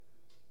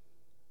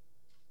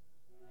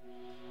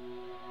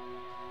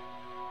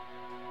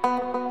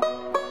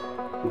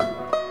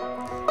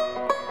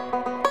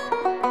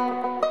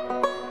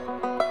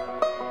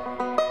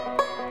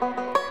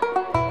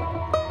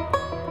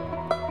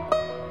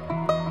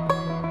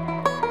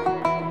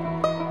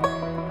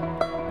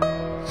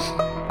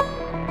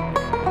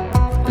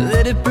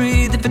Let it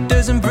breathe, if it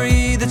doesn't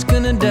breathe, it's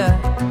gonna die.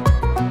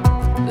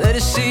 Let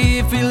it see,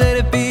 if we let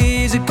it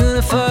be, is it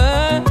gonna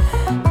fly?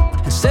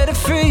 And set it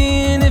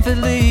free, and if it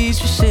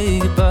leaves, we say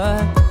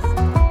goodbye.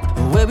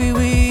 Where we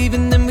weave,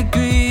 and then we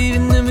grieve,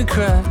 and then we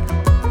cry.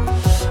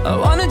 I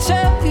wanna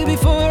tell you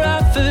before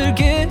I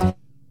forget.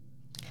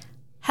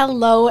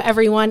 Hello,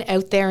 everyone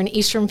out there in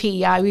Eastern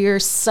PEI. We are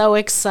so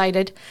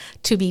excited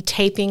to be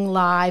taping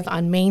live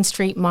on Main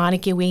Street,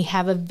 Montague. We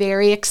have a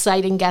very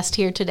exciting guest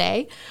here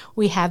today.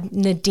 We have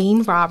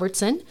Nadine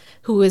Robertson,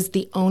 who is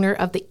the owner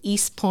of the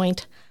East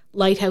Point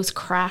Lighthouse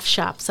Craft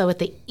Shop. So at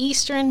the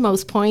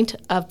easternmost point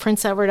of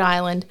Prince Edward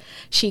Island,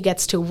 she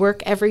gets to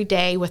work every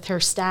day with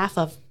her staff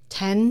of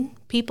 10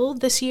 people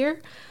this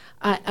year.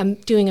 I'm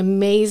doing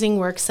amazing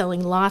work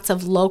selling lots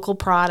of local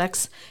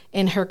products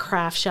in her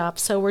craft shop.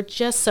 So we're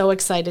just so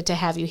excited to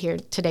have you here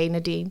today,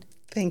 Nadine.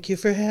 Thank you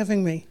for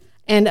having me.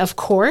 And of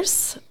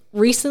course,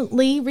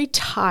 recently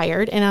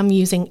retired, and I'm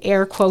using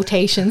air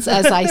quotations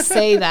as I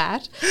say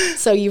that.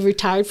 So you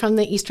retired from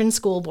the Eastern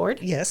School Board.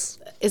 Yes.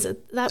 Is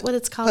that what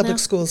it's called now?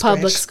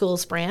 Public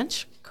Schools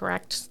Branch.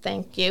 Correct.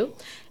 Thank you.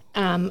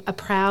 A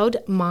proud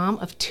mom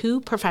of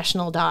 2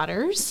 professional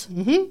daughters,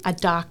 a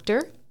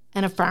doctor,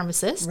 and a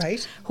pharmacist,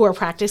 right, who are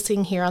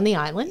practicing here on the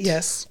island.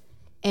 Yes.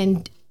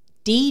 And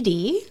Dee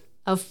Dee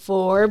of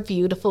 4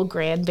 beautiful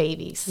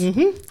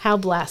grandbabies. How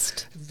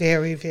blessed.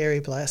 Very, very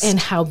blessed. And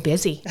how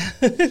busy.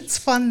 It's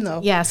fun,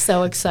 though. Yeah,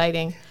 so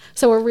exciting.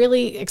 So we're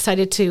really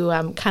excited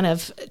to kind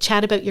of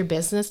chat about your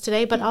business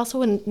today, but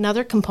also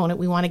another component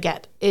we want to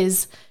get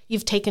is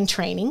you've taken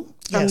training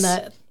from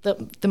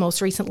the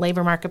most recent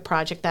labor market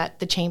project that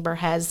the Chamber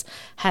has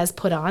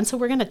put on. So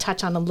we're going to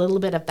touch on a little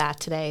bit of that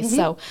today.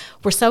 So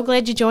we're so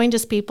glad you joined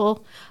us,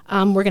 people.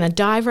 We're going to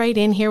dive right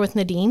in here with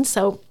Nadine.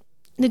 So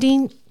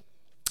Nadine,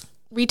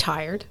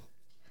 retired.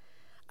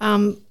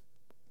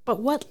 But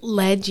what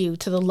led you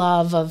to the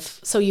love of,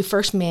 so you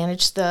first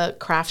managed the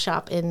craft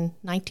shop in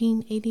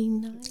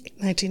 1989?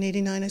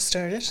 1989 I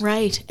started.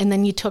 Right. And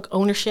then you took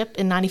ownership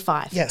in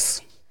 95. Yes.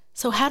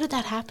 So how did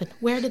that happen?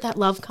 Where did that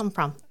love come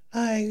from?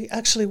 I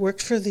actually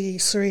worked for the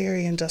Surrey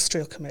Area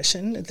Industrial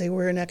Commission. They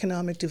were an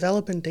economic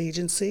development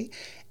agency,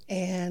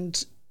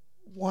 and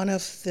one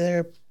of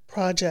their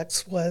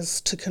projects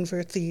was to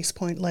convert the East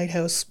Point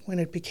Lighthouse, when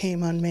it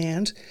became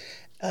unmanned,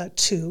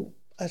 to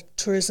a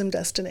tourism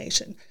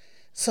destination.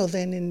 So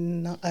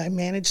then I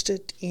managed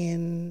it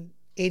in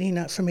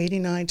 89, from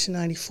 89 to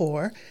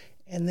 94,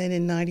 and then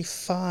in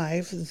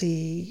 95,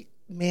 the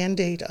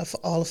mandate of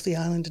all of the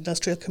island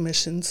industrial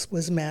commissions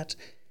was met,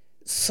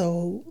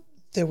 so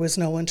there was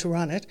no one to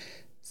run it.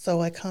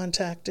 So I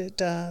contacted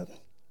the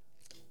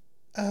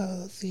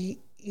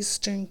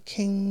Eastern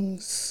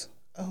Kings,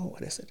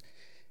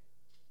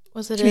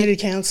 Was it Community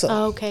Council.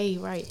 Oh, okay,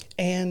 right.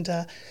 And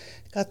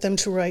got them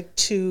to write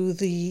to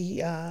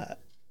the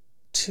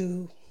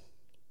to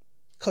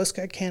Coast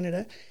Guard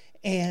Canada,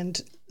 and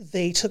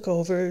they took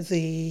over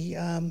the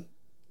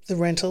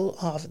rental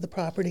of the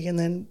property and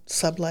then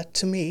sublet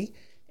to me,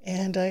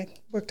 and I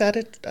worked at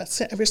it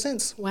ever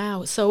since.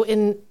 Wow. So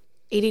in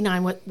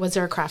 89, was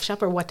there a craft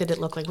shop, or what did it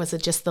look like? Was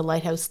it just the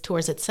lighthouse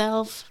tours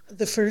itself?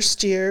 The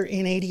first year,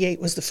 in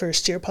 88, was the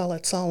first year.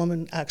 Paulette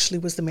Solomon actually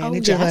was the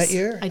manager that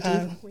year. I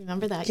do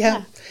remember that,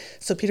 yeah.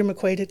 So Peter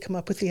McQuaid had come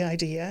up with the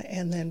idea,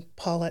 and then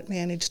Paulette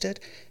managed it.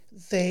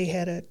 They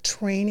had a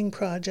training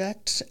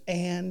project,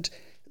 and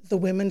the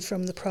women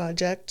from the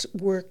project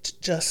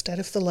worked just out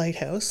of the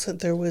lighthouse.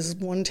 There was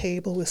one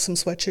table with some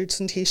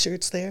sweatshirts and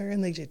T-shirts there,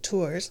 and they did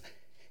tours.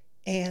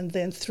 And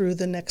then through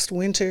the next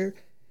winter,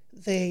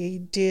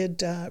 they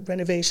did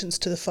renovations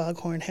to the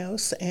Foghorn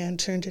House and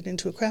turned it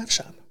into a craft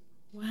shop.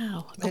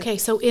 Wow. Okay,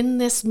 so in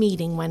this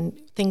meeting, when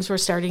things were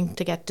starting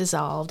to get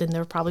dissolved and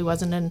there probably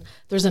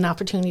there's an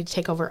opportunity to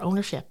take over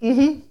ownership,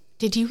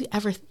 did you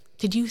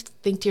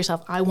think to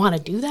yourself, I want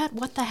to do that?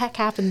 What the heck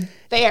happened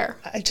there?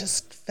 I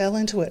just fell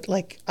into it.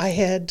 Like I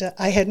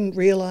hadn't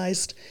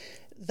realized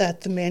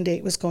that the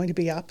mandate was going to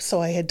be up,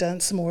 so I had done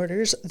some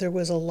orders. There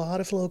was a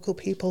lot of local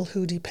people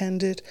who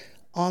depended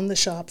on the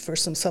shop for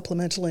some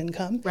supplemental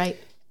income. Right.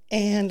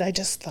 And I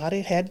just thought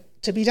it had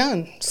to be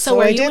done. So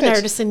are you an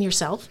artisan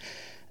yourself?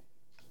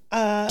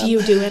 Do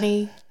you do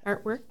any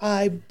artwork?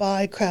 I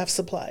buy craft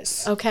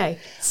supplies. Okay.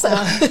 So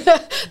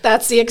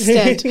that's the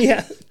extent.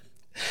 Yeah.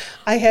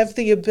 I have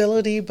the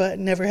ability, but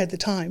never had the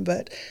time.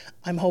 But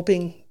I'm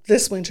hoping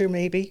this winter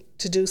maybe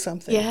to do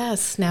something.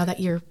 Yes, now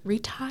that you're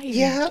retired.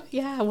 Yeah.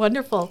 Yeah,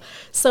 wonderful.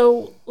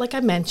 So, like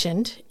I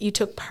mentioned, you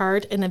took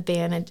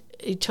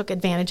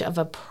advantage of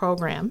a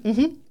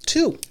program.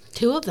 2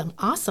 of them.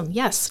 Awesome.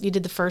 Yes, you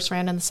did the first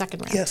round and the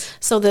second round. Yes.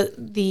 So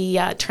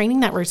the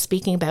training that we're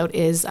speaking about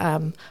is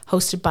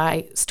hosted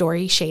by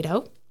Story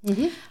Shado.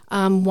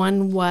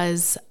 One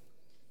was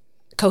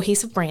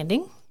cohesive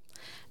branding,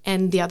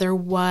 and the other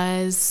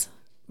was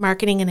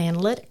marketing and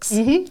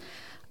analytics.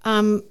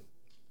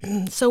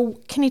 So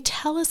can you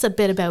tell us a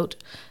bit about,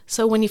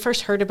 so when you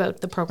first heard about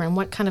the program,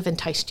 what kind of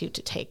enticed you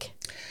to take?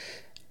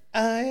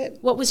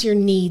 What was your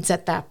needs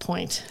at that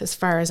point as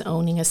far as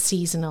owning a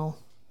seasonal,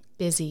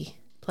 busy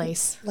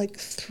place. Like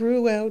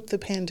throughout the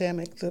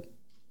pandemic, the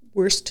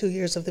worst 2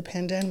 years of the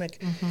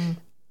pandemic,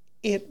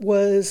 it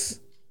was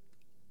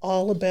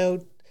all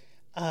about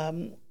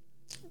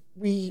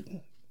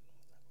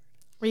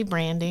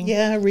rebranding.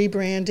 Yeah,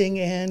 rebranding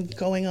and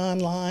going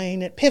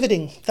online,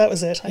 pivoting. That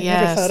was it. I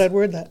Yes. never thought I'd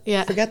word that.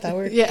 Yeah. Forget that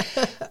word. Yeah.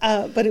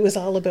 But it was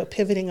all about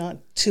pivoting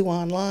to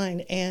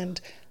online.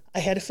 And I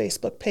had a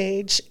Facebook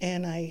page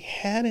and I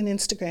had an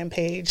Instagram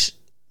page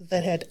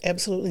that had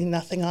absolutely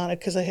nothing on it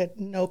because I had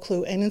no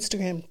clue. And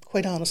Instagram,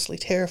 quite honestly,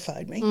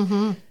 terrified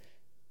me.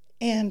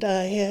 And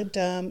I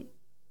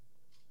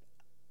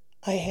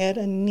had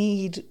a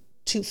need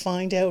to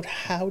find out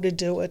how to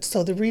do it.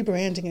 So the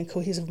rebranding and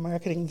cohesive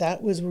marketing,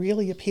 that was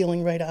really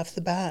appealing right off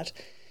the bat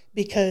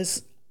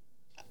because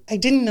I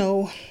didn't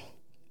know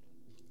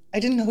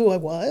who I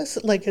was,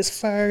 like as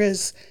far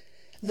as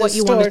What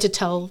you wanted to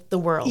tell the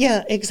world.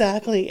 Yeah,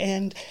 exactly.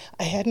 And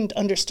I hadn't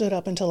understood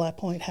up until that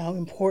point how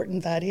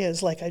important that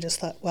is. Like I just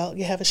thought, well,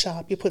 you have a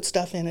shop, you put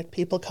stuff in it,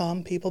 people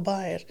come, people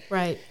buy it.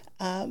 Right.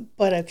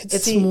 But I could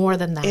see it's more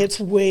than that. It's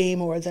way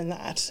more than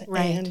that.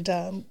 Right.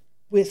 And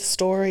with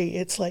Story,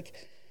 it's like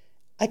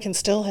I can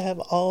still have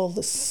all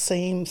the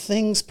same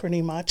things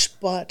pretty much,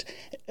 but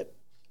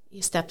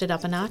You stepped it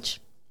up a notch?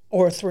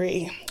 or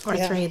three. Or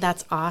three.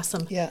 That's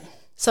awesome. Yeah.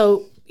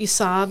 So you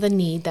saw the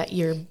need that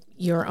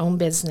your own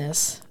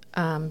business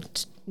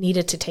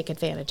needed to take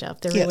advantage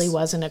of. There really Yes.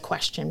 wasn't a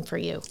question for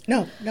you.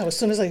 No. As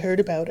soon as I heard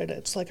about it,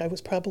 it's like I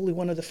was probably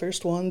one of the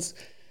first ones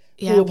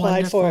Yeah, who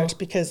applied for wonderful. it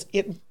because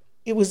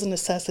it was a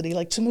necessity.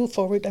 Like to move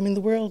forward, I mean,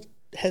 the world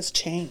has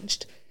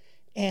changed.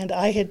 And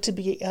I had to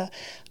be, I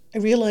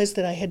realized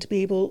that I had to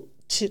be able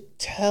to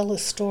tell a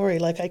story.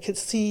 Like I could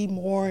see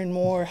more and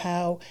more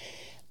how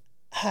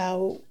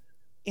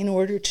in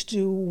order to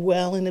do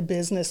well in a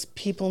business,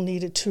 people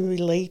needed to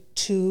relate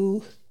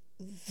to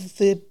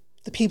the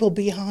people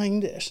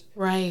behind it.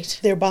 Right.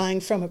 They're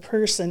buying from a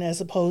person as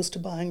opposed to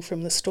buying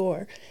from the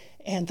store.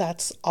 And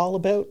that's all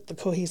about the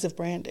cohesive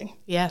branding.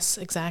 Yes,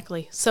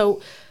 exactly.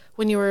 So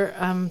when you were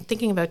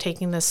thinking about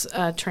taking this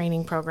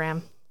training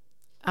program,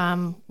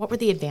 what were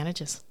the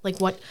advantages? Like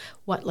what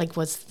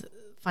was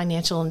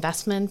financial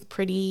investment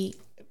pretty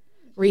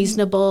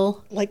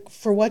reasonable? Like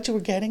for what you were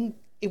getting,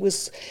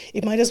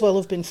 it might as well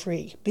have been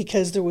free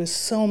because there was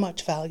so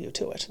much value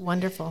to it.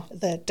 Wonderful.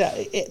 That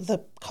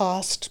the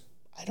cost,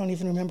 I don't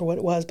even remember what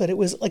it was, but it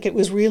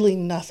was really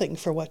nothing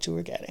for what you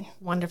were getting.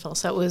 Wonderful.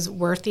 So it was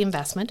worth the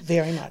investment.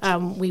 Very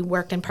much. We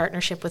worked in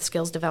partnership with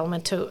Skills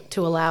Development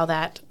to allow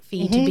that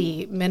fee to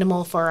be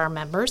minimal for our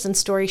members. And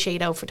Story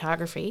Shado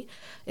Photography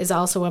is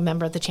also a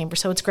member of the Chamber.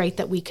 So it's great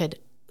that we could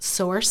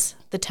source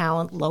the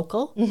talent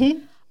local.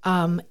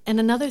 And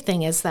another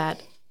thing is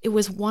that it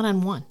was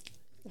one-on-one.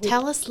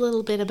 Tell us a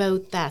little bit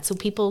about that so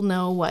people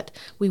know what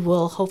we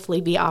will hopefully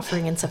be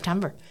offering in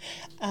September.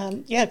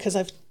 Yeah, because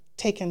I've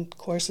taken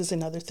courses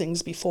in other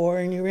things before,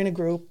 and you're in a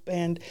group,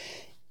 and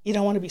you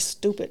don't want to be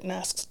stupid and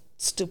ask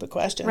stupid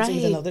questions, Right.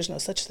 even though there's no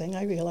such thing,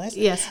 I realize.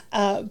 Yes.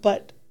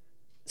 But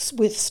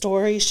with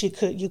Story,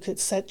 you could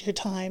set your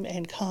time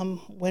and come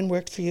when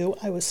worked for you.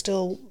 I was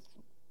still,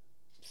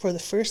 for the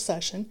first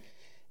session,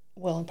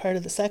 well, and part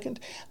of the second,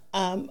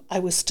 I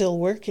was still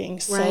working,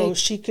 so Right.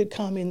 she could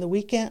come on the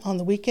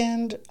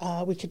weekend.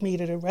 We could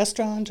meet at a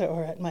restaurant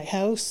or at my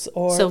house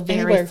or So very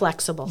anywhere.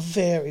 flexible.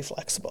 Very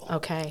flexible.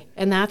 Okay.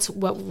 And that's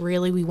what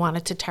really we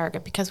wanted to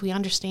target because we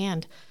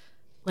understand,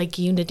 like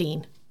you,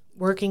 Nadine,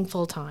 working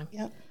full time,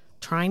 Yeah.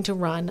 trying to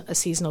run a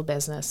seasonal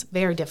business,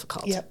 very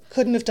difficult. Yep,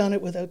 couldn't have done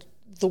it without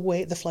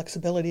the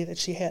flexibility that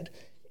she had.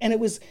 And it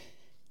was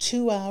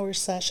 2-hour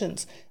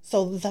sessions.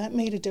 So that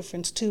made a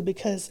difference too,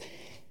 because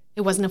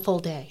It wasn't a full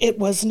day. it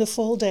wasn't a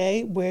full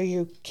day where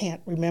you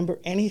can't remember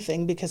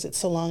anything because it's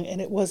so long.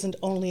 And it wasn't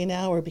only an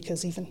hour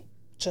because even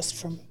just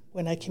from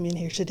when I came in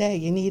here today,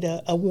 you need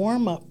a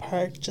warm-up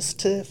part just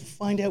to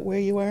find out where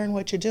you are and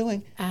what you're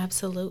doing.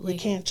 Absolutely. You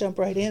can't jump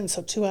right in.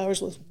 So 2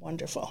 hours was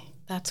wonderful.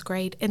 That's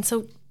great. And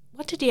so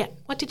what did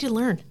you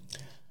learn?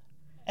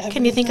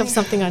 Can you think of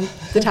something on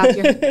the top of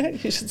your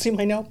head? You should see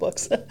my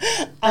notebooks.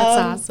 That's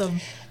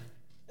awesome.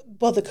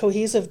 Well, the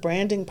cohesive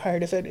branding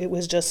part of it, it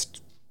was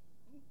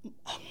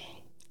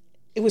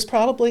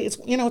probably, it's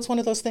one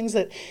of those things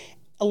that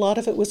a lot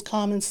of it was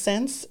common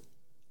sense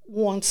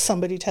once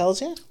somebody tells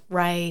you.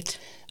 Right.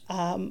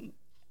 And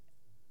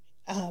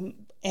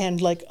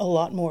like a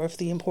lot more of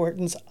the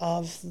importance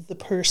of the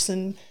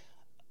person,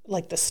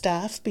 like the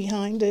staff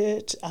behind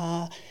it.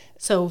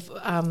 So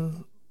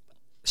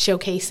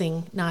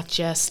showcasing not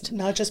just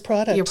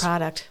product. your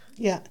product,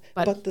 Yeah,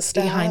 but the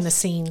staff. behind the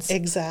scenes.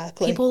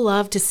 Exactly. People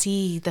love to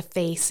see the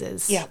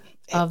faces Yeah.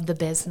 of the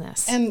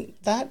business. And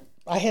that,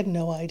 I had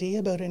no idea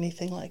about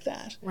anything like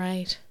that.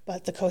 Right.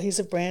 But the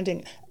cohesive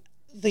branding,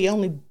 the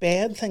only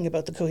bad thing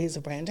about the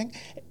cohesive branding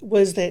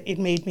was that it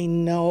made me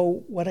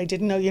know what I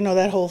didn't know. You know,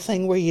 that whole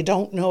thing where you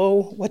don't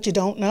know what you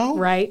don't know?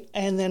 Right.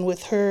 And then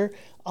with her,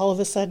 all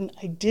of a sudden,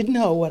 I did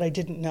know what I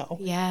didn't know.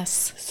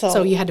 Yes. So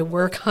So you had to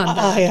work on that.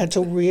 I had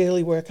to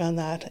really work on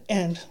that.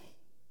 And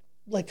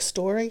like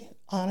Story,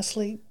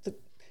 honestly,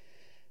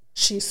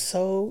 She's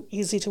so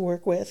easy to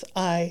work with.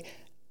 I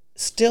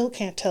still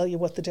can't tell you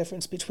what the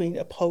difference between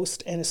a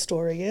post and a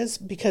story is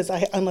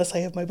unless I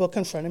have my book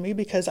in front of me,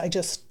 because I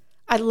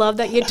love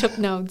that you took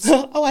notes.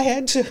 Oh, I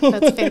had to.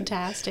 That's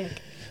fantastic.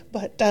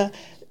 But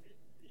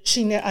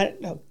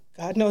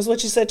God knows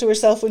what she said to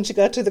herself when she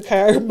got to the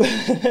car,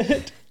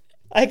 but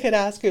I could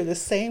ask her the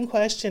same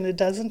question a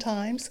dozen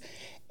times,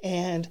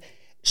 and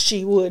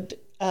she would,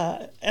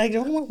 I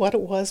don't know what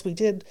it was, we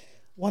did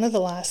one of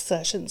the last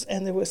sessions,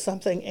 and there was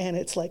something, and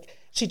it's like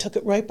she took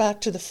it right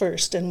back to the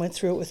first and went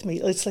through it with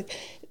me. It's like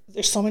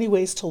there's so many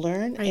ways to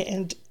learn, right.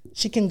 And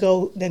she can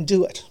go and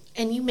do it.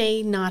 And you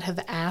may not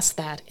have asked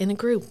that in a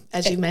group,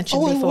 as you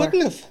mentioned before. I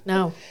wouldn't have.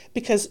 No.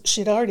 Because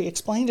she'd already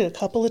explained it a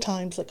couple of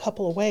times, a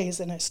couple of ways,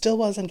 and I still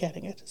wasn't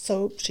getting it.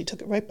 So she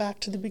took it right back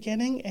to the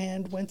beginning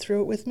and went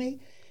through it with me.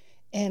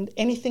 And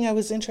anything I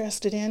was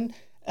interested in,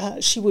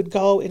 she would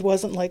go. It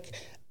wasn't like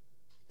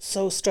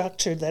so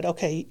structured that,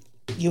 okay,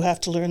 you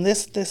have to learn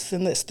this, this,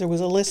 and this. There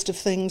was a list of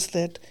things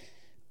that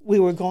we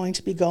were going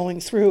to be going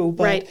through.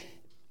 But right.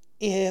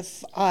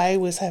 If I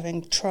was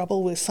having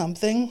trouble with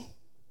something,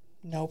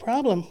 no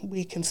problem.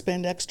 We can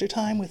spend extra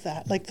time with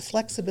that. Like, the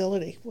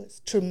flexibility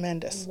was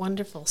tremendous.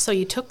 Wonderful. So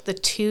you took the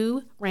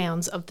 2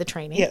 rounds of the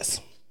training.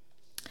 Yes.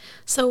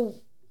 So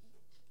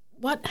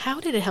how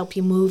did it help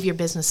you move your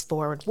business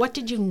forward? What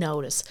did you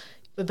notice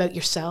about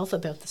yourself,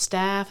 about the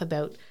staff,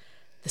 about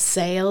the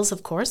sales?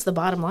 Of course, the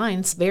bottom line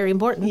is very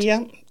important.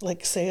 Yeah,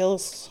 like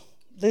sales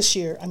this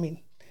year, I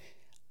mean,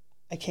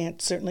 I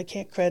certainly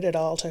can't credit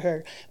all to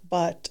her,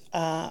 but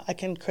I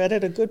can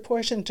credit a good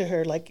portion to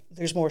her. Like,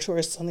 there's more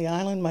tourists on the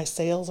island. My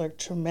sales are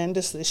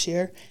tremendous this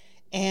year,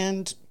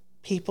 and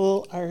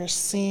people are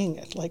seeing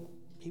it. Like,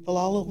 people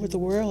all over the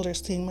world are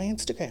seeing my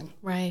Instagram.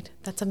 Right.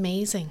 That's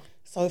amazing.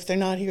 So if they're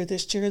not here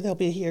this year, they'll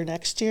be here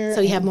next year.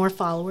 So you have more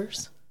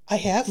followers? I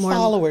have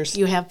followers.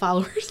 You have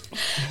followers?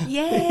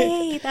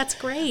 Yay, that's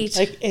great.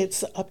 Like,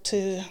 it's up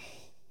to,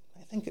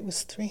 I think it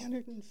was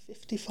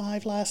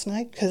 355 last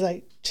night, because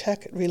I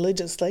check it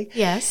religiously.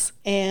 Yes,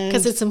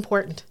 because it's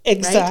important.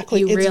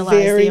 Exactly, right? It's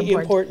very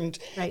important.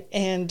 Right.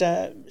 And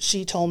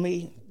she told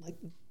me, like,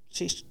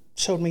 she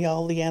showed me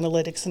all the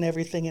analytics and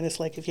everything, and it's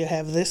like, if you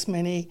have this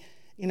many,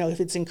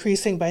 if it's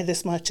increasing by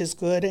this much is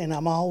good, and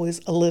I'm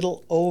always a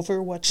little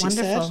over what she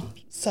said.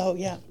 So,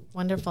 yeah.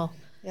 Wonderful.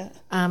 Yeah.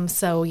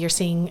 So you're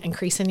seeing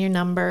increase in your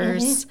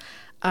numbers.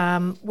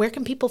 Mm-hmm. Where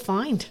can people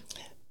find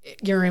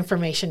your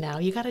information now?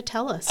 You got to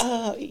tell us.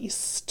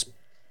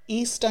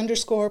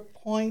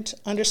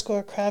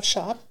 East_point_craft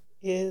shop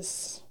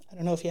is, I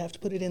don't know if you have to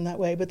put it in that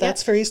way, but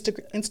that's for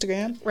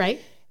Instagram.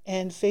 Right.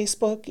 And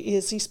Facebook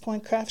is East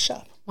Point Craft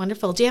Shop.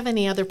 Wonderful. Do you have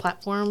any other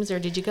platforms, or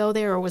did you go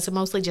there, or was it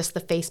mostly just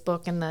the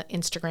Facebook and the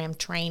Instagram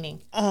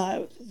training?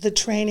 The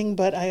training,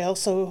 but I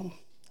also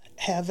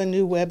have a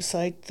new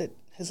website that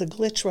has a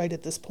glitch right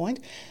at this point,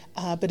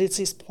 but it's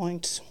East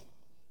Point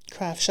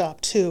Craft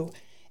Shop too,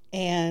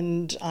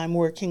 and I'm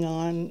working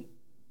on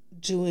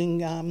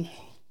doing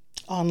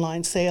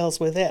online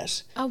sales with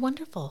it. Oh,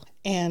 wonderful.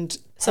 And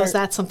so is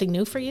that something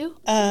new for you?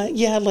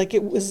 Yeah, like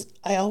it was,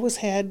 I always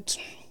had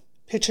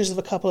pictures of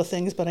a couple of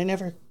things, but I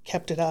never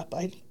kept it up.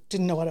 I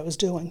didn't know what I was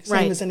doing,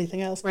 same as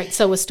anything else. Right.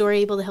 So was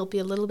Story able to help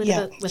you a little bit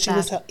with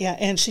that?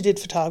 And she did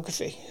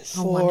photography.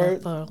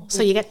 Wonderful.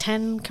 So you got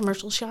 10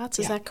 commercial shots,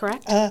 is that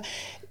correct?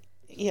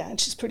 Yeah, and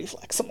she's pretty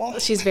flexible.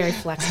 She's very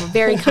flexible,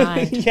 very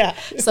kind. Yeah.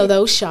 So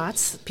those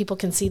shots, people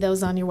can see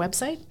those on your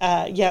website?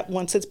 Yeah,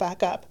 once it's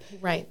back up.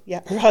 Right.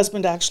 Yeah, her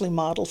husband actually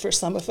modeled for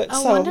some of it.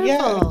 Oh, so, wonderful.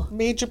 Yeah,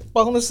 major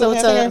bonus. So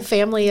it's a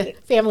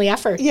family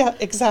effort. Yeah,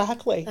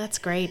 exactly. That's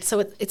great. So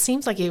it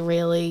seems like you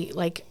really,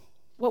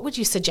 what would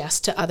you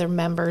suggest to other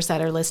members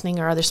that are listening,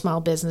 or other small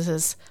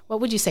businesses? What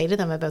would you say to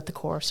them about the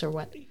course, or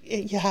what?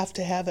 You have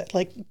to have it.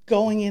 Like,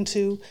 going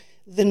into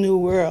the new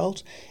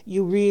world,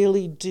 you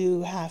really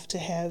do have to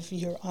have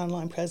your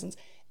online presence,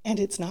 and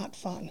it's not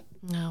fun.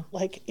 No.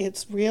 Like,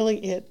 it's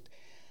really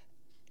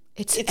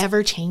It's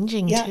ever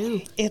changing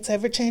too. It's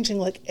ever changing.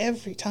 Like,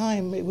 every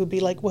time it would be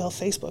like, well,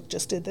 Facebook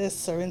just did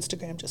this, or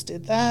Instagram just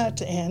did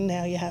that, and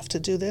now you have to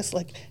do this.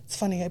 Like, it's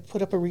funny, I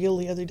put up a reel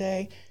the other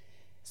day.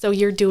 So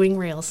you're doing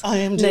reels. I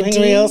am doing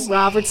reels. Nadine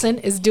Robertson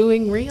is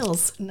doing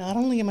reels. Not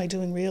only am I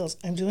doing reels,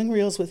 I'm doing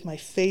reels with my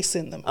face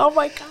in them. Oh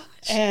my gosh.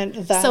 And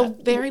that, so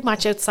very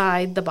much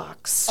outside the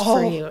box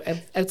for you,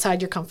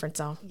 outside your comfort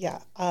zone. Yeah.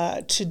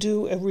 To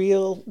do a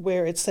reel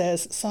where it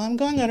says, so I'm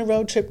going on a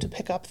road trip to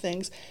pick up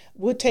things,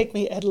 would take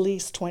me at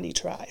least 20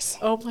 tries.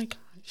 Oh my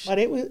gosh. But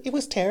it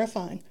was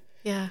terrifying.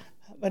 Yeah.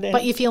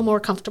 But you feel more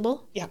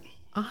comfortable? Yeah.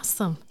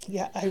 Awesome.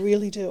 Yeah, I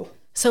really do.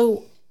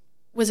 So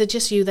was it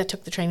just you that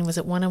took the training? Was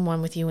it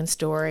one-on-one with you and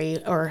Story?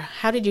 Or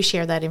how did you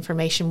share that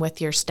information with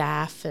your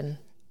staff? And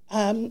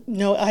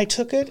no, I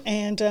took it,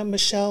 and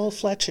Michelle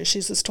Fletcher,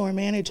 she's the store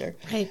manager.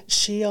 Right.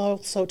 She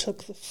also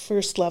took the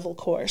first level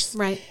course.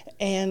 Right.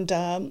 And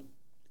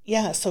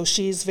so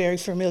she's very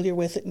familiar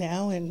with it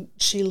now, and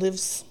she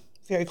lives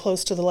very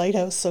close to the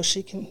lighthouse, so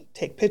she can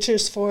take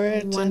pictures for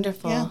it.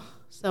 Wonderful.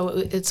 So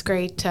it's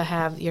great to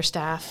have your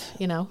staff,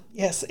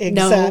 Yes,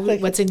 exactly.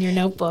 know what's in your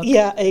notebook.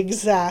 Yeah,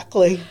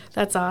 exactly.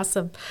 That's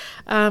awesome.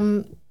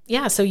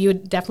 So you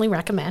would definitely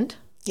recommend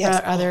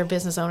Yes. other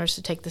business owners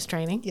to take this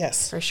training?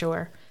 Yes. For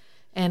sure.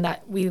 And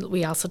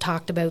we also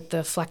talked about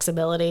the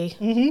flexibility.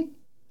 Mm-hmm.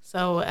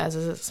 So as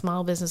a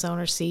small business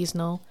owner,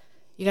 seasonal,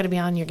 you got to be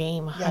on your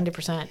game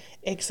 100%.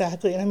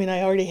 Exactly. And I mean,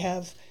 I already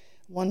have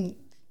one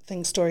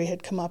thing Story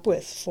had come up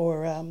with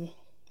for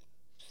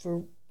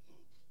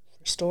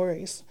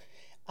stories.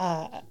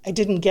 I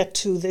didn't get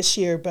to this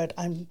year, but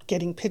I'm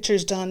getting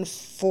pictures done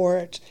for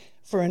it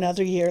for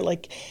another year.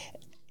 Like,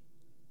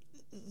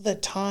 the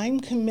time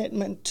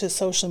commitment to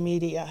social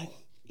media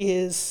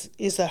is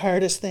the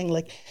hardest thing.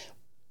 Like,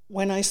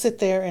 when I sit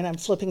there and I'm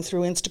flipping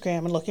through Instagram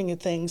and looking at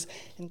things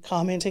and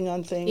commenting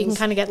on things, You can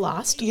kind of get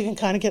lost. you can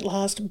kind of get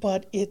lost,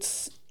 but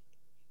it's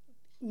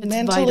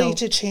mentally vital.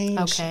 to change.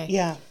 Okay.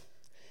 Yeah.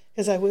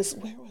 Because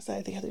where was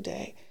I the other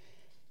day?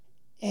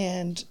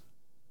 And,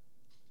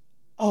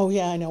 oh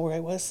yeah, I know where I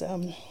was.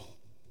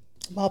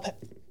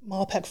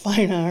 Malpeque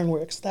Fine Iron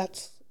Works.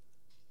 That's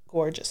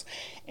gorgeous.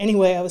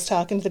 Anyway, I was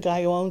talking to the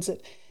guy who owns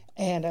it,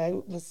 and I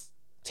was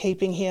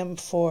taping him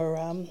for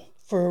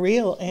a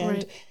reel, and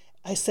Right.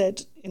 I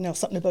said,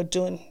 something about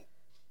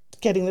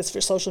getting this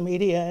for social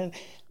media,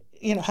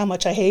 and how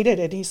much I hated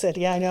it. He said,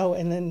 yeah, I know.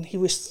 And then he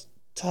was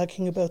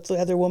talking about the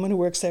other woman who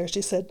works there.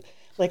 She said,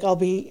 like, I'll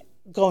be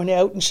going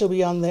out and she'll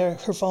be on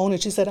her phone,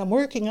 and she said, I'm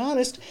working,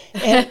 honest.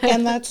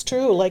 And that's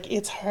true. Like,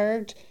 it's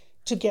hard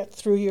to get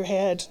through your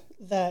head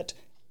that,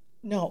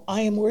 no,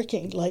 I am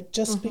working, like,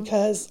 just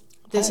because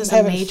This I'm is a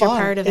having major fun.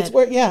 part of It's it.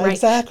 work. Yeah, Right.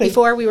 exactly.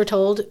 Before we were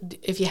told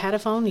if you had a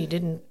phone, you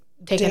didn't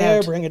take it Dare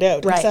out. bring it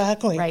out. Right.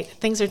 Exactly. Right.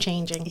 Things are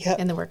changing Yep.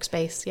 in the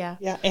workspace. Yeah.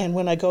 Yeah, and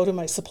when I go to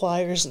my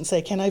suppliers and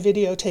say, can I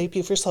videotape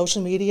you for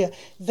social media,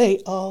 they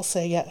all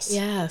say yes.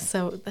 Yeah.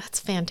 So that's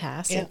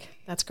fantastic. Yeah.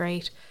 That's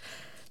great.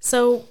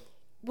 So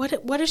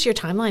what is your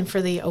timeline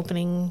for the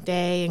opening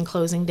day and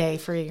closing day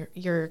for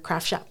your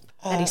craft shop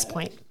at East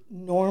Point?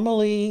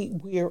 Normally,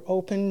 we are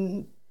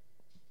open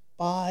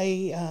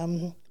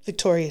by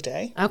Victoria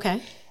Day,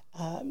 Okay.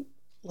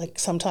 like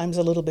sometimes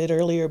a little bit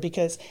earlier,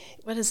 because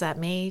What is that?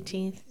 May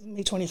 18th?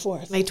 May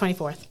 24th, May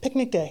 24th.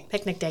 picnic day.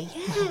 Picnic day.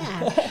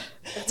 Yeah.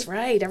 That's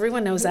right.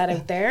 Everyone knows that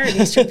out there in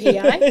Eastern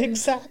PI.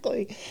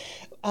 Exactly.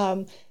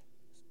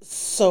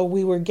 So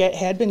we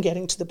had been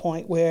getting to the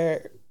point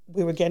where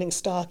we were getting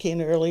stock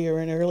in earlier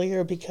and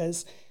earlier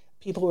because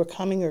people were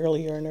coming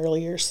earlier and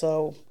earlier.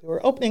 So we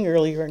were opening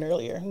earlier and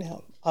earlier.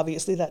 Now,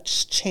 obviously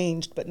that's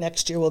changed, but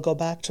next year we'll go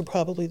back to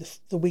probably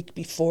the week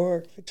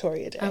before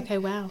Victoria Day. Okay.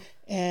 Wow.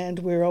 And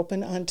we're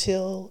open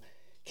until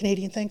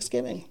Canadian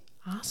Thanksgiving.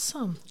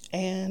 Awesome.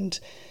 And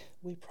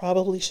we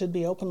probably should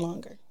be open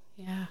longer.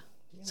 Yeah.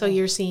 So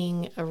you're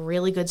seeing a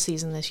really good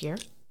season this year.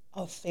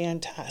 A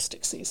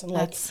fantastic season,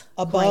 That's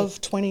like above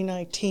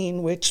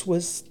 2019, which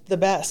was the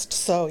best.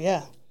 So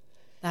yeah.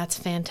 That's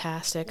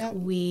fantastic.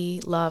 We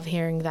love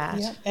hearing that.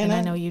 Yeah. And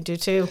I know you do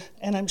too.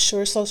 And I'm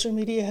sure social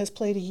media has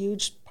played a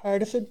huge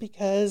part of it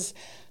because,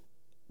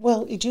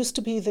 well, it used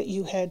to be that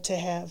you had to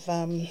have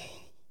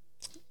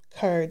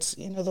cards,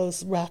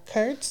 those rock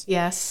cards.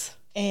 Yes.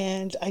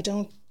 And I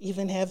don't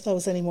even have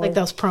those anymore. Like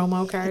those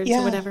promo cards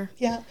or whatever.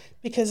 Yeah,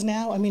 because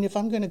now, I mean, if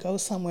I'm going to go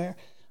somewhere,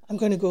 I'm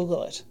going to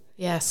Google it.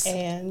 Yes.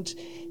 And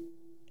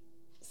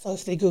so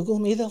if they Google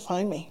me, they'll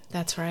find me.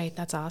 That's right.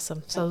 That's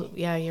awesome. So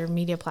yeah, your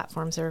media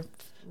platforms are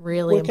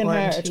really Working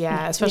important. hard.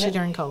 Yeah, especially Yeah.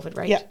 during COVID,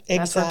 right? Yeah,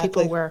 That's where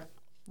people exactly. were,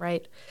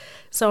 right?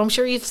 So I'm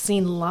sure you've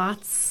seen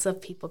lots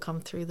of people come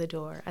through the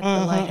door at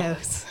the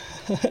Lighthouse.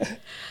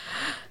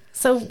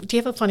 So do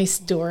you have a funny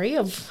story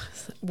of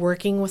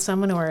working with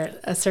someone or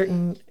a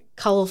certain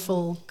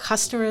colorful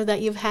customer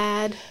that you've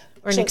had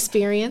or an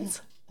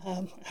experience?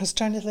 I was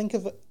trying to think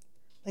of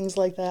things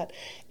like that.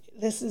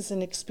 This is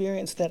an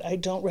experience that I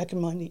don't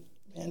recommend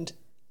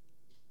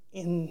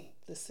in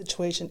the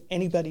situation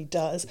anybody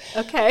does.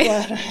 Okay.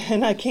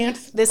 And I can't.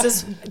 This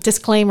is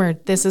disclaimer.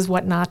 This is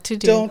what not to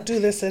do. Don't do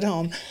this at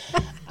home.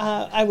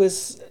 I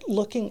was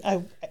looking.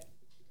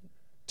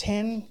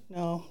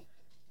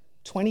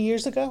 20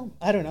 years ago.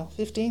 I don't know,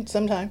 15,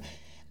 sometime.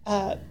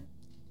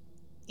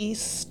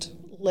 East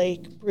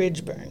Lake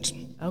Bridge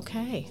burned.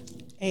 Okay.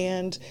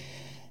 And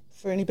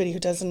for anybody who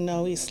doesn't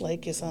know, East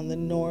Lake is on the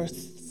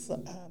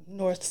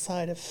north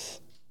side of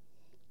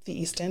the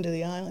east end of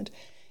the island.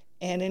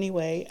 And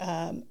anyway,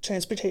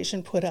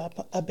 transportation put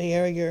up a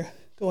barrier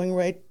going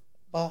right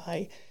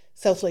by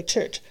South Lake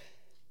Church,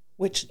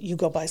 which you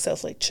go by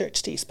South Lake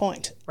Church to East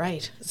Point.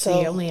 Right. It's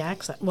So the only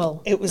access.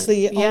 Well, It was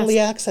the only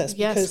access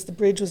Yes. because the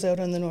bridge was out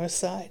on the north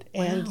side.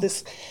 And Wow.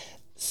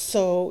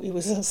 so it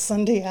was a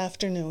Sunday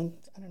afternoon.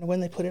 I don't know when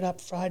they put it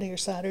up, Friday or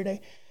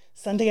Saturday.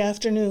 Sunday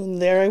afternoon,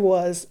 there I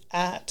was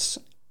at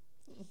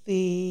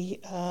the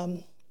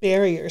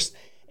barriers,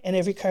 and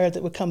every car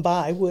that would come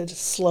by would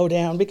slow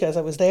down because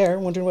I was there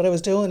wondering what I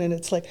was doing. And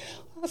it's like,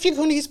 oh, if you're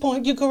going to East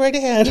Point, you go right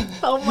ahead.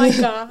 oh my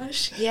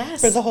gosh.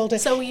 Yes. For the whole day.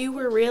 So you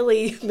were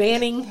really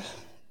manning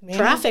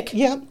traffic.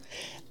 Yep.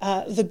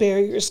 The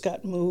barriers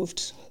got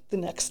moved the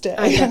next day.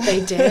 I bet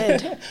they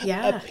did.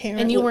 Yeah.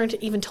 Apparently. And you weren't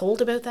even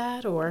told about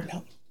that, or?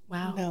 No.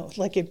 Wow. No,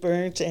 like it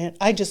burnt, and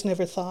I just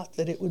never thought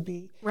that it would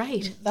be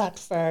Right. that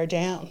far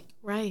down.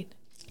 Right.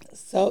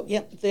 So,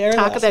 yeah, there.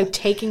 Talk about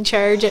taking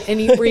charge.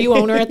 And were you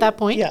owner at that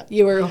point? Yeah.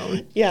 You were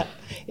owner. Yeah,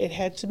 it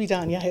had to be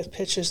done. Yeah, I have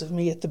pictures of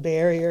me at the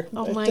barrier.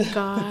 Oh, but, my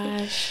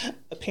gosh.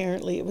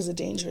 apparently, it was a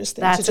dangerous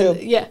thing That's to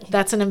do.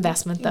 that's an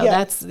investment, though.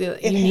 Yeah.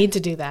 You need to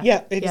do that.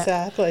 Yeah,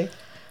 exactly.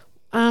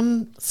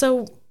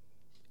 So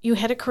you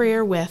had a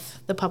career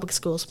with the public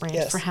schools branch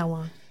Yes. for how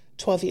long?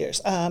 12 years.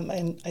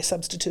 And I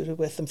substituted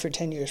with them for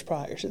 10 years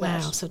prior to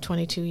that. Wow, so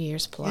 22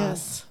 years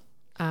plus.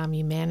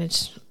 You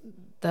managed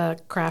the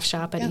craft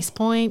shop at East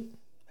Point.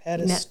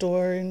 Had a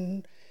store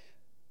in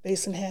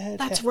Basin Head.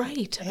 That's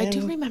right. I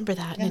do remember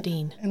that,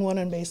 Nadine. And one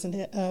on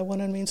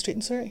one on Main Street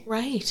in Surrey.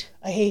 Right.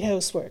 I hate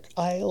housework.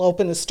 I'll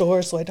open a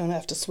store so I don't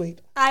have to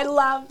sweep. I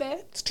love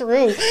it. It's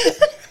true.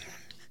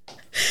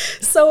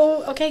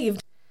 So, okay, you've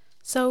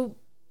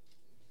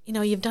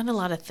done a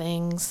lot of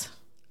things.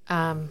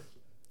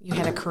 You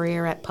had a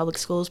career at public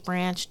schools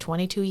branch,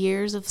 22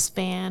 years of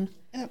span.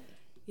 Yeah.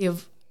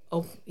 You've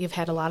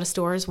had a lot of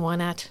stores,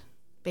 one at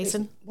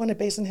Basin, One at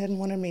Basin Head and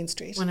one on Main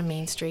Street. one on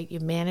Main Street.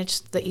 You've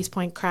managed the East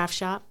Point craft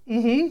shop,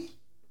 And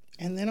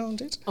then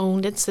owned it.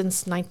 owned it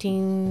since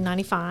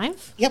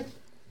 1995. Yep.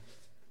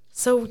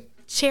 So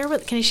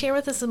can you share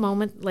with us a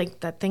moment like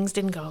that things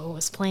didn't go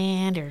as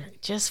planned or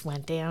it just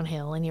went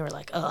downhill and you were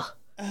like, ugh.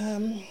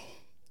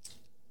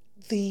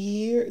 The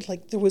year,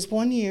 there was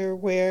one year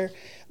where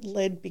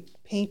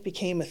paint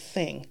became a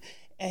thing.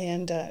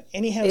 And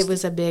any house... It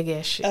was a big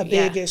issue. A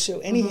big issue.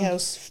 Any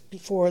house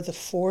before the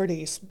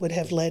 40s would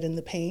have lead in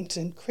the paint,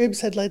 and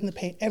cribs had lead in the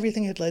paint.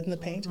 Everything had lead in the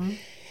paint.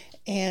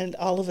 And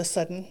all of a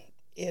sudden,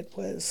 it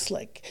was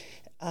like,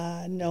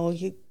 no,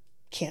 you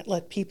can't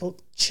let people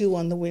chew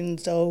on the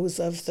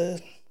windows of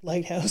the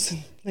lighthouse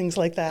and things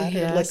like that,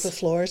 or lick the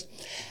floors.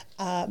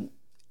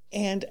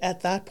 And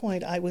at that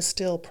point, I was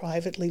still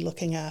privately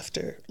looking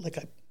after,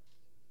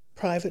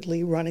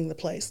 privately running the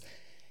place.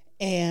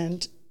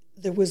 And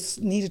there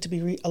needed to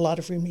be a lot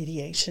of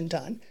remediation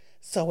done.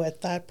 So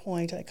at that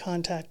point, I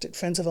contacted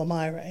Friends of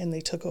Elmira, and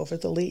they took over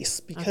the lease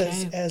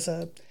because as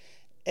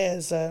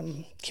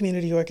a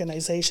community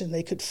organization,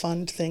 they could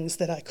fund things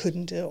that I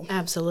couldn't do.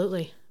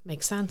 Absolutely.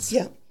 Makes sense.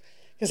 Yeah,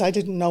 because I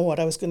didn't know what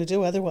I was going to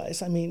do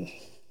otherwise. I mean,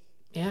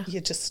 Yeah.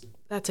 you just...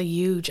 That's a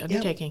huge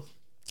undertaking.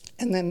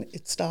 And then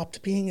it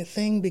stopped being a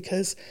thing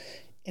because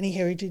any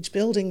heritage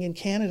building in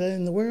Canada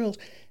and the world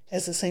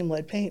has the same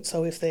lead paint.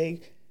 So if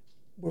they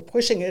were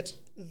pushing it,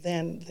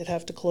 then they'd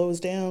have to close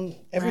down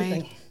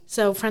everything. Right.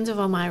 So Friends of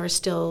Elmira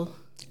still...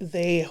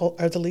 They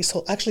are the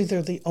leasehold. Actually,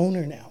 they're the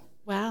owner now.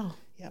 Wow.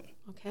 Yeah.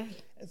 Okay.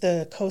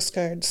 The Coast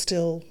Guard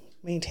still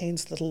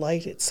maintains the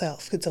light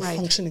itself. It's a Right.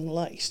 functioning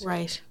light.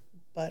 Right.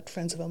 But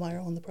Friends of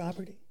Elmira own the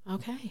property.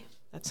 Okay.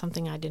 That's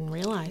something I didn't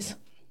realize.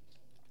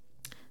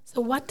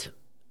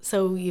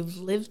 So you've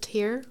lived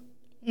here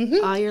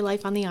all your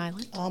life on the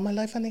island. All my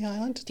life on the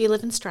island. Do you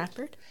live in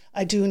Stratford?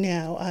 I do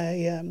now.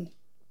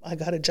 I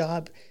got a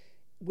job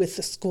with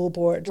the school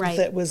board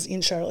that was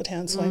in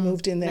Charlottetown, so I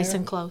moved in there. Nice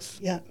and close.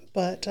 Yeah,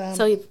 but...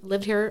 So you've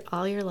lived here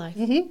all your life.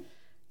 Mm-hmm.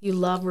 You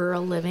love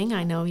rural living.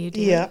 I know you do.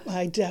 Yeah,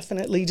 I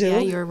definitely do. Yeah,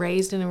 you were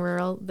raised in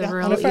rural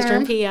on a Eastern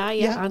farm.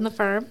 PEI, on the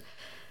farm.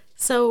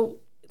 So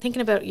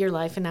thinking about your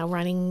life and now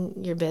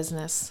running your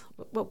business,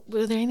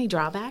 were there any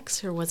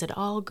drawbacks or was it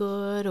all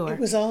good? Or It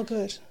was all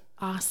good.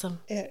 Awesome.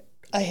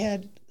 I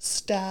had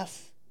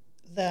staff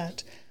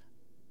that...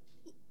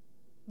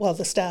 Well,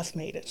 the staff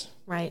made it.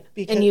 Right.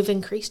 Because- And you've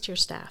increased your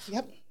staff.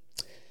 Yep.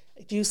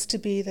 It used to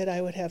be that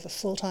I would have a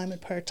full-time and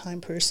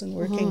part-time person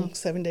working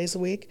 7 days a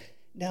week.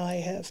 Now I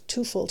have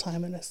 2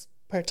 full-time and a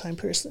part-time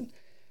person.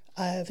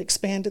 I've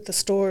expanded the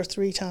store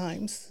 3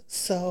 times,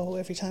 so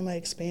every time I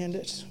expand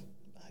it,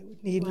 I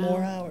would need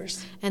more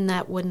hours. And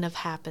that wouldn't have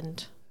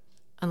happened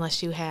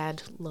unless you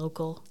had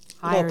local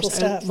hires. Local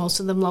staff. Most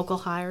of them local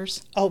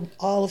hires? Oh,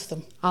 all of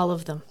them. All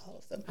of them. All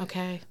of them.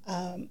 Okay.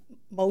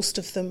 Most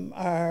of them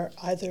are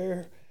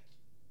either...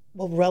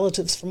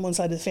 relatives from one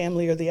side of the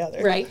family or the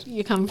other. Right.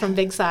 You come from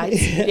big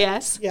sides.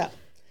 Yes. Yeah.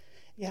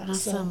 Yeah,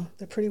 so Awesome.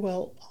 they're pretty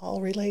well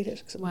all related.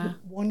 Except Wow.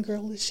 one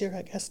girl this year,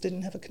 I guess,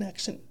 didn't have a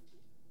connection,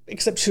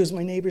 except she was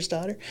my neighbor's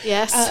daughter.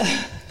 Yes.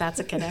 That's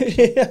a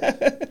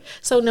connection.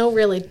 So no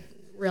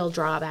real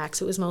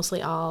drawbacks. It was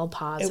mostly all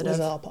positive. It was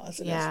all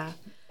positive. Yeah.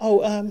 Oh,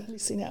 let me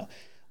see now.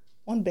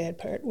 One bad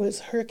part was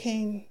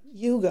Hurricane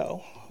Hugo,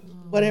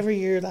 whatever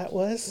year that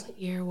was. What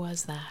year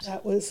was that?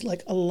 That was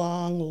like a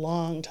long,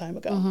 long time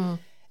ago.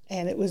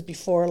 And it was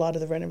before a lot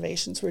of the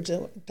renovations were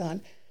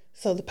done.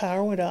 So the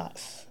power went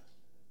off.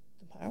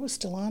 The power was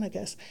still on, I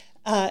guess.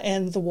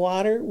 And the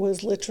water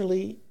was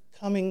literally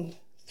coming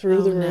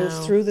through the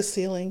roof, through the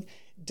ceiling,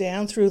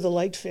 down through the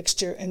light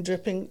fixture, and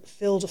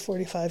filled a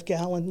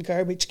 45-gallon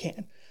garbage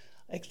can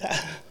like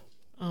that.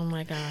 Oh,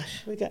 my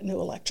gosh. We got new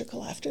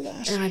electrical after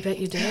that. And I bet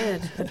you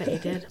did. I bet you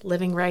did.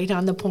 Living right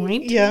on the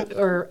point. Yeah.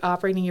 Or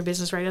operating your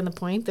business right on the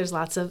point. There's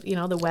lots of,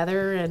 the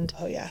weather and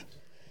Oh, yeah.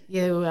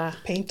 you...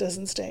 Paint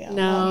doesn't stay on.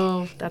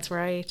 No, that's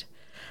right.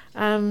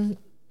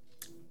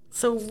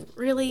 So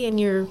really in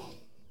your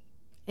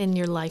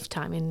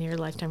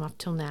lifetime up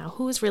till now,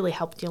 who has really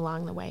helped you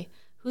along the way?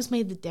 Who's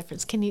made the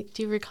difference? Do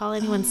you recall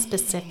anyone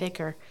specific,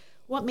 or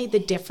what made the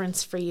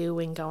difference for you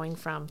in going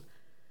from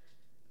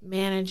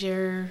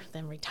manager,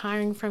 then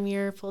retiring from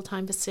your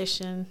full-time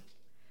position?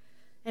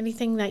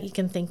 Anything that you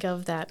can think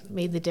of that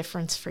made the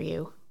difference for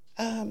you?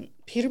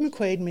 Peter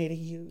McQuaid made a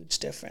huge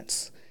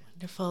difference.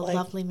 Wonderful,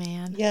 lovely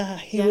man. Yeah,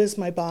 he was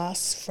my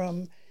boss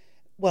from,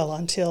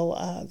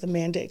 until the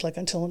mandate,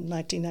 until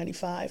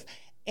 1995.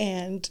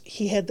 And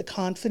he had the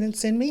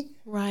confidence in me.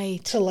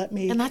 Right. To let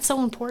me. And that's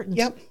so important.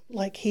 Yep.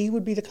 He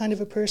would be the kind of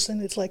a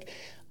person, it's like,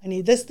 I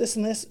need this, this,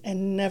 and this,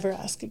 and never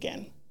ask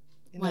again.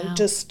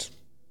 Just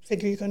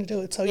figure you're going to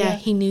do it. So, yeah.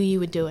 He knew you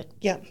would do it.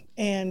 Yeah.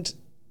 And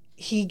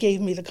he gave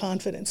me the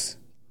confidence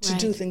to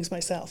do things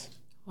myself.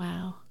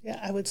 Wow. Yeah,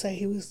 I would say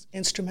he was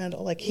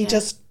instrumental. He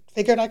just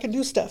figured I could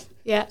do stuff.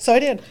 Yeah. So I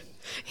did.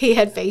 He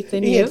had faith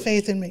in you. He had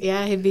faith in me.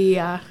 Yeah, he'd be,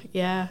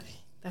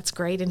 that's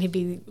great. And he'd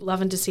be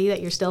loving to see that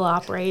you're still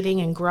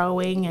operating and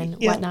growing and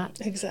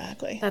whatnot.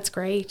 Exactly. That's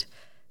great.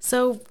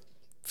 So,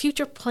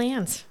 future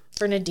plans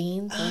for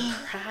Nadine, the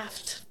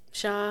craft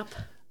shop.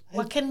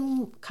 What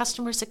can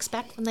customers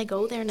expect when they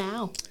go there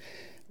now?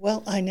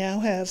 Well, I now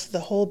have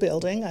the whole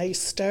building. I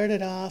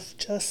started off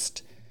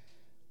just,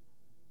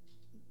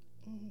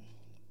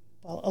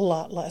 a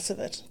lot less of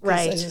it.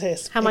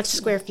 Right. How much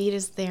square feet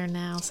is there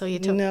now? So you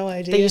took, no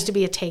idea. There used to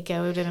be a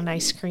takeout and an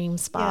ice cream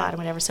spot and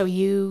whatever. So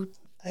I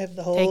have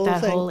the whole take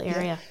that thing. Whole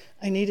area. Yeah.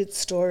 I needed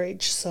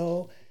storage,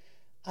 so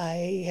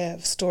I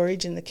have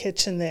storage in the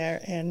kitchen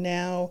there. And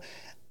now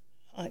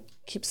I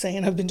keep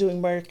saying I've been doing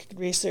market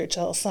research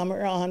all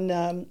summer on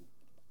not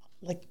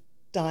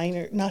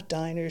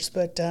diners,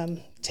 but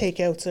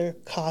takeouts or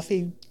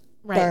coffee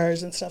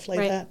bars and stuff like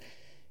that.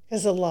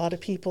 Because a lot of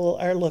people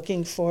are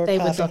looking for coffee.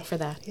 They would look for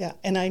that. Yeah,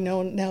 and I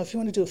know now if you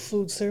want to do a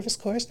food service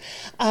course,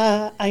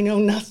 I know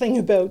nothing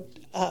about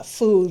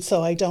food,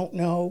 so I don't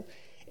know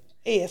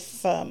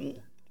if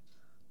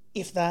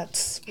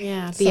that's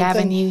the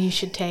avenue you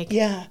should take.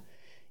 Yeah,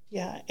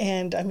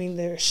 and I mean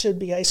there should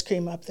be ice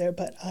cream up there,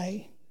 but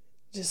I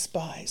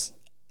despise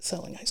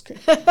selling ice cream.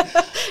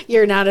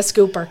 You're not a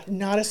scooper.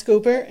 Not a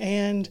scooper,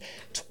 and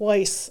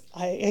twice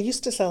I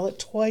used to sell it.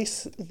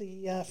 Twice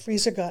the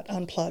freezer got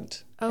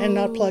unplugged and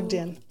not plugged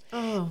in.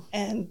 Oh,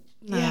 and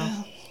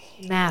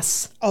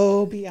mess.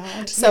 Oh,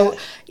 beyond. So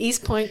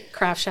East Point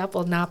Craft Shop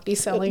will not be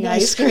selling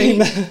ice cream.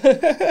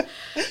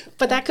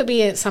 But that could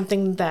be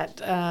something that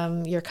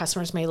your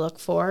customers may look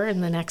for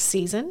in the next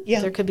season.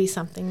 Yeah. There could be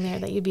something there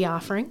that you'd be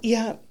offering.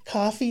 Yeah,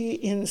 coffee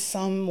in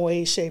some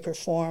way, shape, or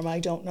form. I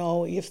don't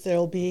know if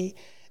there'll be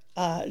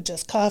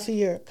just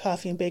coffee or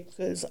coffee and baked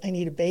goods. I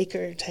need a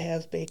baker to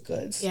have baked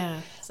goods.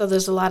 Yeah, so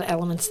there's a lot of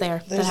elements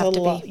there that have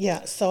to be.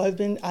 Yeah, so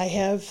I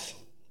have,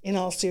 in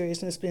all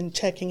seriousness, been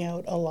checking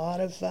out a lot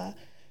of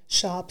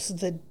shops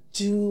that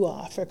do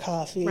offer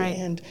coffee,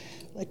 and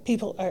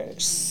people are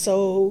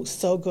so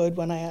good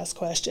when I ask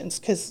questions,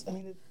 because I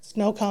mean it's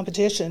no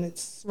competition.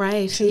 It's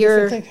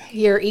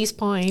you're East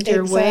Point,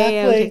 you're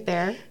way out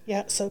there.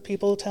 Yeah, so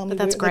people tell me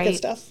that's great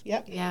stuff.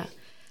 Yeah,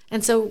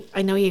 and so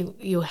I know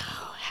you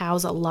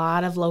house a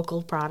lot of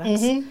local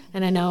products,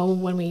 and I know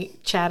when we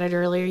chatted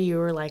earlier, you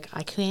were like,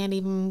 I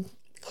couldn't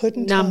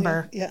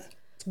number. Yeah,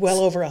 it's well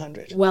over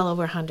 100. Well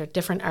over 100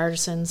 different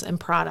artisans and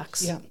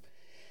products. Yeah.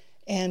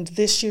 And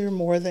this year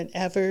more than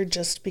ever,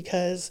 just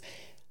because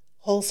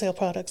wholesale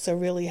products are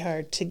really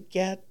hard to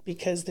get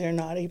because they're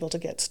not able to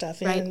get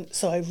stuff in. Right.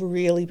 So I've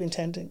really been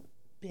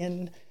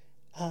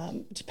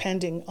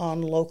depending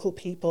on local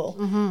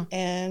people.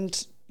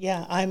 And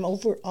I'm all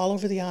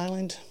over the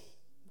island.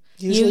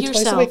 Usually you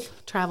yourself twice a week.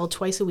 Travel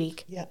twice a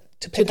week. Yeah,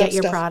 to get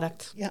your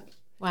product. Yeah.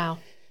 Wow.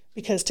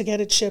 Because to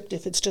get it shipped,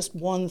 if it's just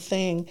one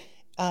thing,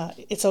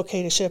 it's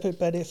okay to ship it.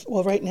 But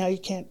right now you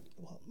can't.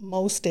 Well,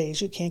 most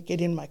days you can't get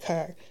in my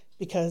car,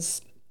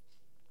 because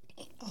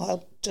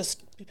I'll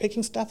just be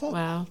picking stuff up.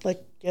 Wow.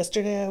 Like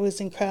yesterday I was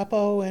in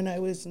Crapo, and I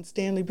was in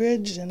Stanley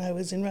Bridge, and I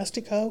was in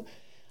Rustico.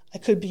 I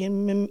could be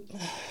in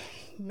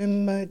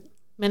Minimagaz.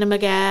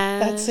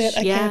 That's it.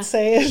 I can't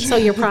say it. So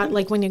your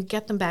when you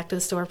get them back to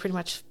the store, pretty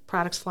much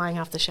products flying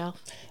off the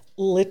shelf?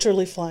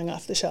 Literally flying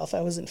off the shelf.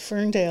 I was in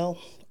Ferndale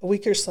a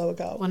week or so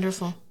ago.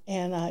 Wonderful.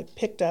 And I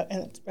picked up,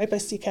 and it's right by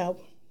Sea Cow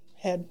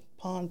Head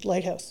Pond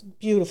Lighthouse,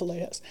 beautiful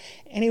lighthouse.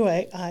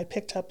 Anyway, I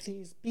picked up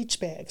these beach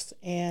bags,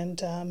 and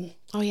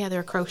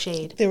they're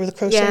crocheted. They were the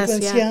crocheted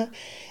ones,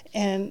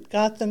 and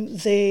got them.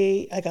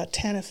 I got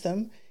 10 of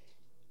them,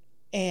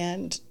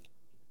 and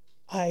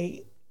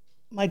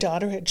my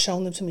daughter had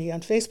shown them to me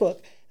on Facebook,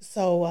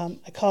 so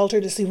I called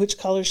her to see which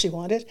color she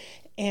wanted,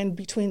 and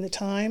between the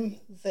time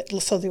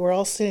so they were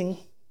all sitting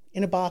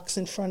in a box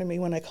in front of me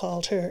when I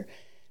called her.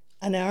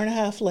 An hour and a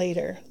half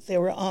later, they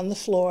were on the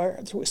floor.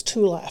 There was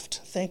 2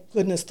 left. Thank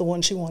goodness the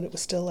one she wanted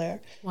was still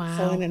there. Wow.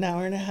 So in an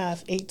hour and a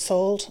half, 8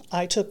 sold.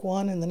 I took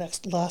 1, and the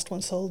last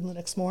one sold the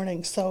next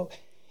morning. So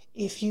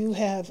if you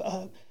have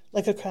a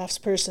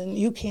craftsperson,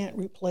 you can't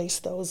replace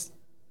those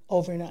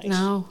overnight.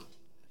 No.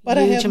 But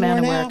I huge have amount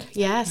of more work. now.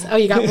 Yes. Oh,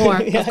 you got more.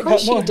 Yeah, Of I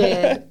course got more. you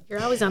did.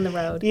 You're always on the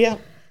road. Yeah.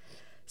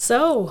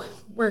 So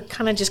we're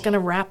kind of just going to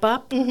wrap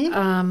up.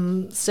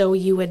 Mm-hmm. So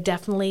you would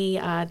definitely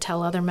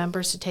tell other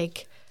members to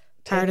take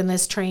part in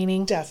this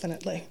training.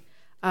 Definitely.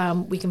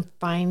 We can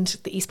find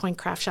the East Point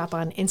Craft Shop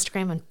on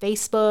Instagram and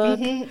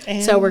Facebook.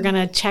 And So we're going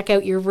to check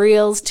out your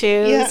reels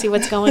too, Yeah. see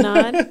what's going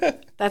on.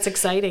 That's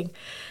exciting.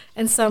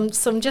 And some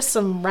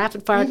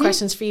rapid fire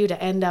questions for you to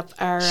end up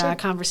our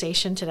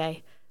conversation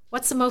today.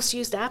 What's the most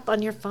used app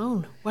on your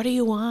phone? What are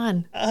you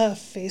on?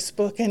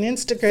 Facebook and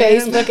Instagram.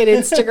 Facebook and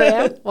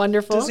Instagram.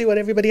 Wonderful. To see what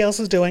everybody else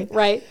is doing.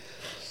 Right.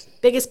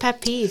 Biggest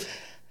pet peeve?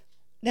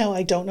 Now,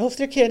 I don't know if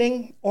they're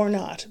kidding or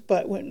not,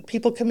 but when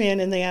people come in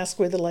and they ask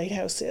where the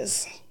lighthouse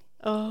is,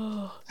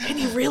 Oh, can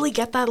you really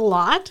get that a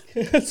lot?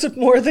 it's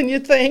more than you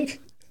think.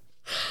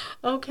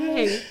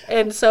 Okay.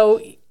 And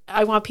so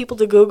I want people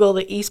to Google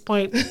the East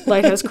Point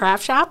Lighthouse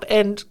Craft Shop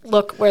and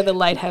look where the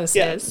lighthouse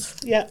is.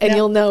 Yeah. And now,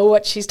 you'll know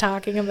what she's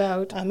talking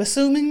about. I'm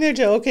assuming they're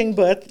joking,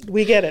 but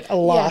we get it a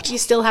lot. Yeah, you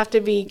still have to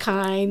be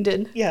kind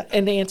and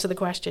answer the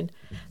question.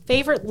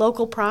 Favorite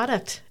local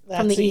product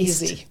from That's the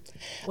East? easy.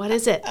 What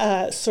is it?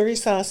 Surrey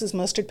sauces,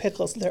 mustard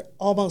pickles, they're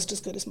almost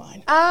as good as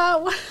mine.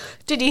 Oh,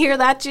 did you hear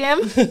that, Jim?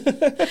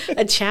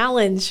 A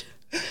challenge.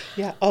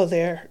 Yeah. Oh,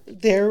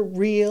 they're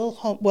real,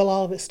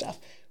 all of his stuff,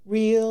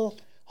 real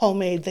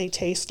homemade. They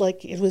taste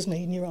like it was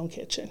made in your own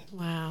kitchen.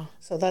 Wow.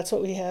 So that's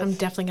what we have. I'm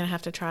definitely going to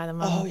have to try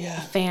them.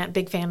 I'm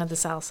big fan of the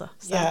salsa.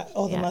 So, Yeah.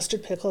 Oh, the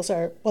mustard pickles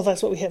are,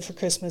 that's what we have for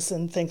Christmas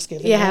and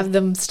Thanksgiving. You have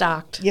them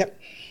stocked. Yep.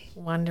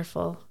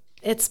 Wonderful.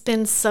 It's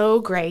been so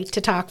great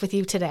to talk with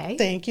you today.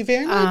 Thank you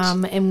very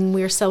much. And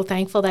we're so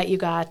thankful that you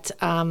got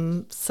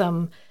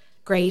some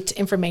great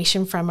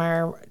information from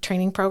our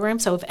training program.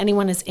 So if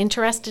anyone is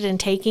interested in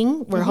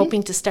taking, we're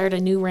hoping to start a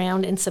new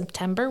round in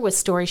September with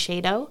Story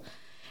Shado.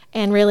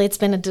 And really, it's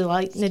been a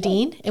delight,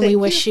 Nadine, and we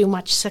wish you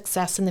much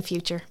success in the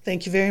future.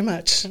 Thank you very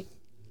much.